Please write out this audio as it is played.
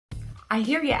I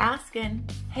hear you asking,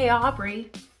 hey Aubrey,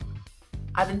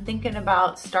 I've been thinking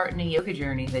about starting a yoga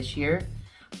journey this year,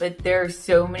 but there are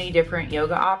so many different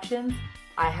yoga options,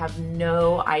 I have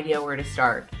no idea where to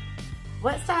start.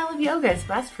 What style of yoga is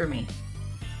best for me?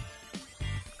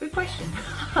 Good question.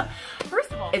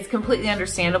 First of all, it's completely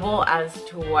understandable as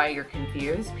to why you're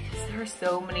confused because there are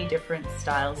so many different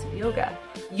styles of yoga.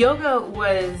 Yoga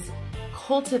was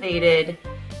cultivated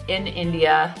in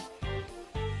India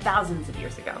thousands of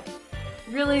years ago.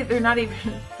 Really, they're not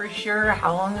even for sure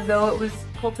how long ago it was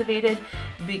cultivated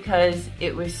because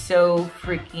it was so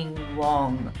freaking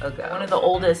long ago. One of the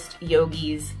oldest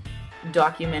yogis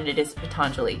documented is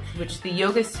Patanjali, which the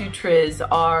Yoga Sutras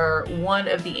are one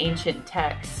of the ancient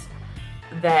texts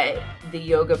that the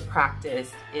yoga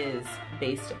practice is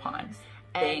based upon.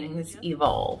 Things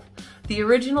evolve. The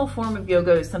original form of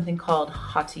yoga is something called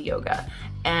Hatha Yoga.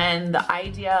 And the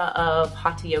idea of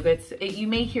Hatha Yoga, you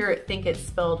may think it's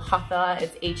spelled Hatha,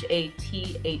 it's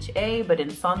H-A-T-H-A, but in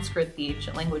Sanskrit, the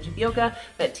ancient language of yoga,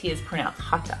 that T is pronounced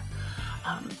Hatha.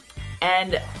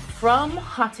 And from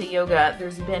Hatha Yoga,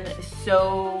 there's been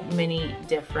so many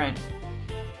different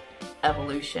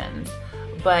evolutions.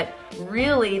 But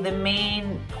really the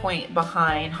main point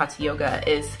behind Hatha Yoga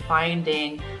is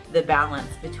finding the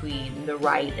balance between the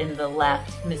right and the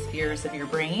left hemispheres of your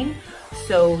brain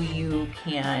so you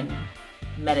can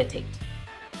meditate,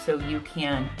 so you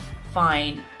can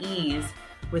find ease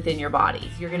within your body.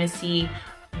 You're gonna see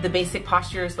the basic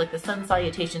postures like the sun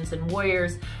salutations and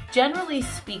warriors. Generally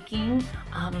speaking,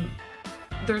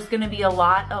 there's gonna be a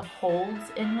lot of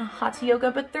holds in Hatha Yoga,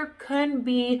 but there can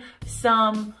be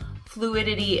some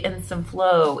fluidity and some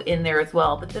flow in there as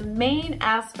well. But the main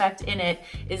aspect in it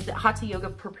is that Hatha Yoga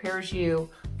prepares you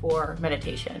for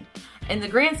meditation. In the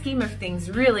grand scheme of things,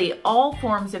 really, all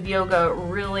forms of yoga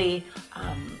really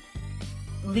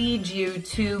lead you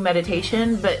to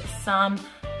meditation, but some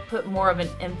put more of an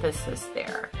emphasis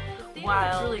there.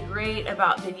 What's really great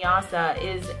about vinyasa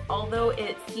is, although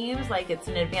it seems like it's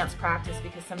an advanced practice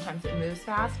because sometimes it moves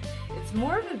fast, it's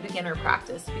more of a beginner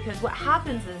practice because what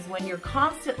happens is when you're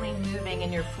constantly moving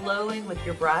and you're flowing with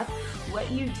your breath, what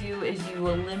you do is you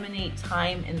eliminate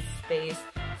time and space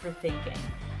for thinking.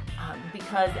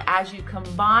 Because as you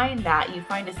combine that, you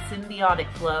find a symbiotic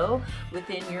flow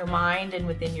within your mind and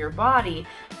within your body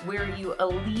where you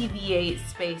alleviate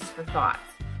space for thoughts.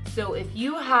 So if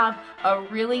you have a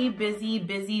really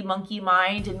busy monkey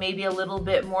mind and maybe a little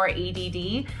bit more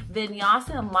ADD,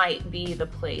 vinyasa might be the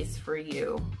place for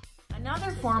you.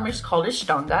 Another form is called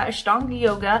Ashtanga. Ashtanga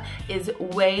yoga is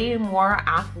way more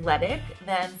athletic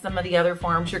than some of the other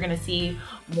forms. You're gonna see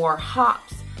more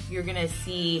hops. You're gonna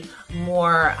see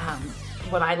more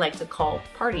what I like to call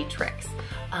party tricks.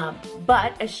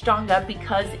 But Ashtanga,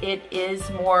 because it is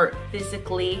more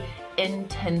physically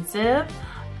intensive,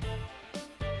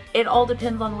 it all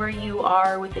depends on where you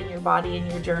are within your body and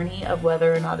your journey of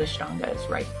whether or not Ashtanga is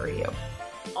right for you.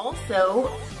 Also,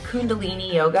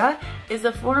 Kundalini Yoga is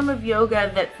a form of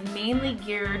yoga that's mainly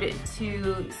geared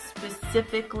to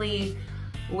specifically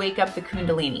wake up the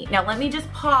Kundalini. Now let me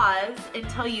just pause and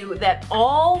tell you that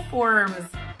all forms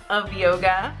of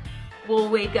yoga will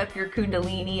wake up your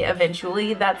Kundalini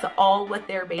eventually. That's all what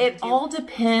they're based on. It all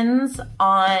depends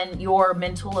on your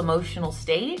mental, emotional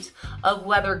state of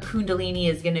whether Kundalini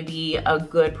is gonna be a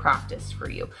good practice for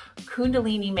you.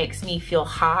 Kundalini makes me feel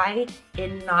high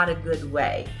in not a good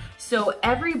way. So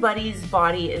everybody's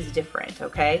body is different,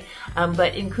 okay?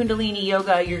 But in Kundalini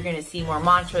Yoga, you're gonna see more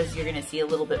mantras, you're gonna see a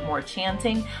little bit more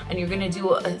chanting, and you're gonna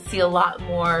see a lot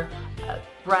more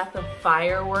breath of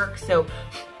fire work. So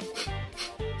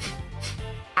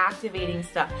activating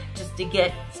stuff just to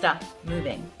get stuff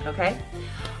moving, okay?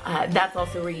 That's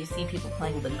also where you see people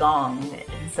playing the gong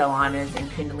and so on is in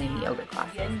Kundalini Yoga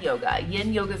classes. Yin Yoga.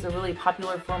 Yin Yoga is a really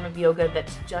popular form of yoga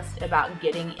that's just about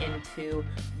getting into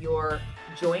your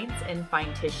joints and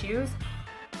fine tissues.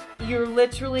 You're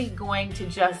literally going to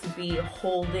just be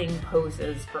holding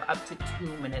poses for up to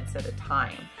 2 minutes at a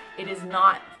time. It is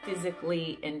not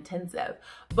physically intensive,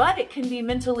 but it can be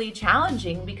mentally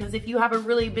challenging because if you have a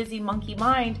really busy monkey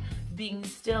mind, being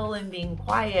still and being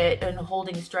quiet and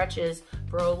holding stretches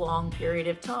for a long period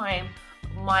of time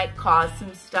might cause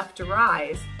some stuff to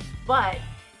rise. But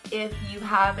if you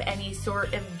have any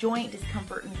sort of joint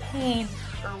discomfort and pain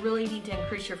or really need to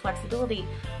increase your flexibility,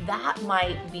 that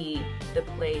might be the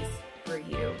place for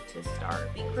you to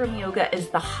start. Bikram yoga is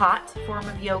the hot form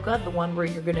of yoga, the one where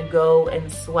you're gonna go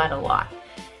and sweat a lot.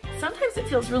 Sometimes it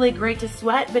feels really great to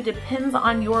sweat, but depends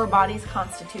on your body's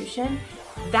constitution.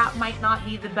 That might not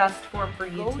be the best form for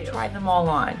you to try them all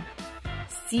on.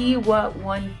 See what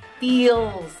one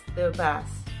feels the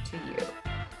best to you.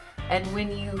 And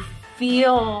when you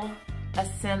feel a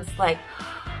sense like,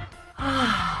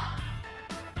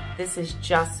 this is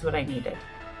just what I needed,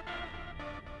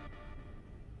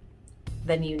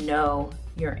 then you know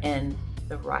you're in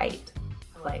the right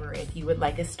place. If you would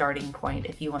like a starting point,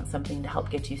 if you want something to help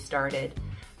get you started,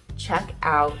 check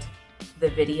out the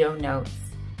video notes,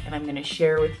 and I'm going to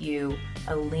share with you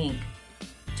a link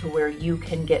to where you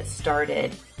can get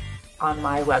started on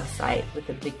my website with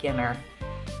a beginner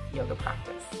yoga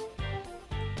practice.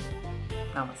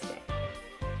 Namaste.